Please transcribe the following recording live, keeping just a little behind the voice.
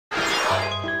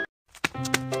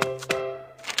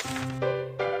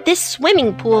This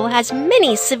swimming pool has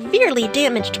many severely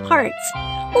damaged parts.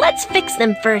 Let's fix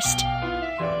them first.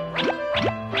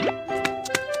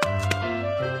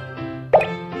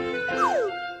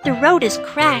 The road is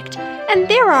cracked, and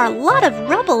there are a lot of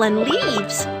rubble and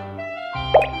leaves.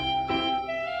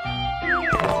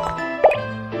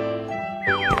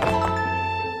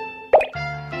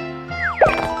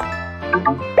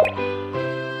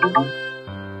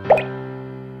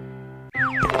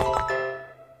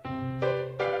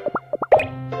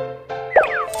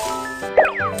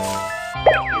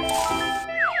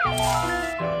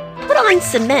 Put on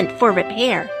cement for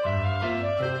repair.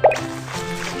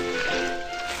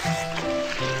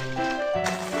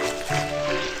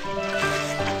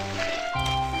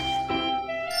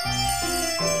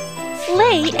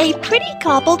 Lay a pretty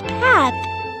cobbled path.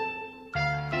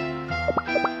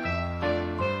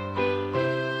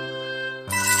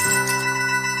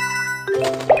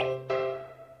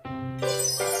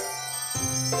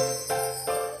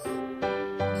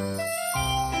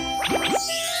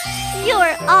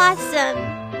 You're awesome!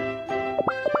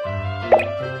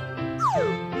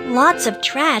 Lots of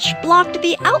trash blocked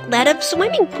the outlet of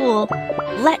swimming pool.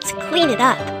 Let's clean it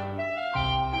up.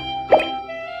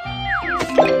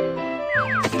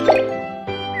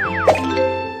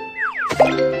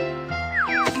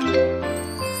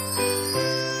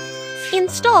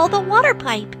 Install the water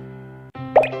pipe.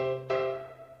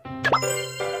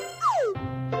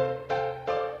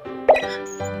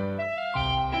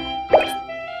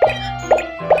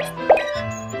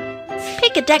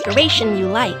 Pick a decoration you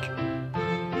like.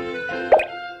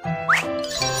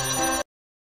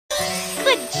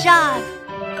 Good job!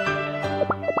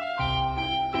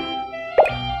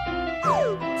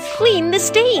 Clean the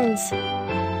stains.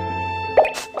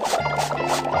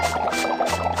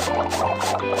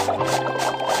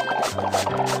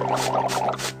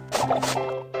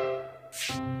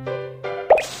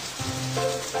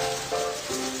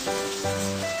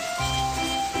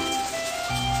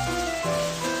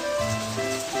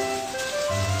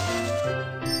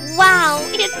 Wow,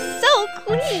 it's so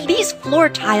clean! These floor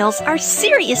tiles are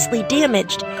seriously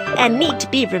damaged and need to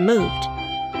be removed.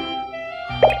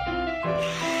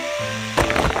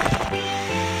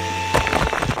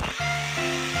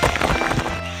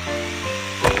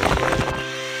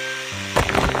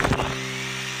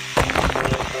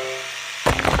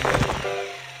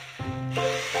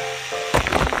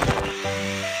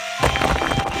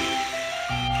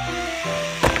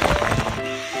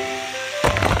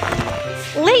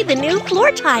 Lay the new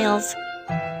floor tiles.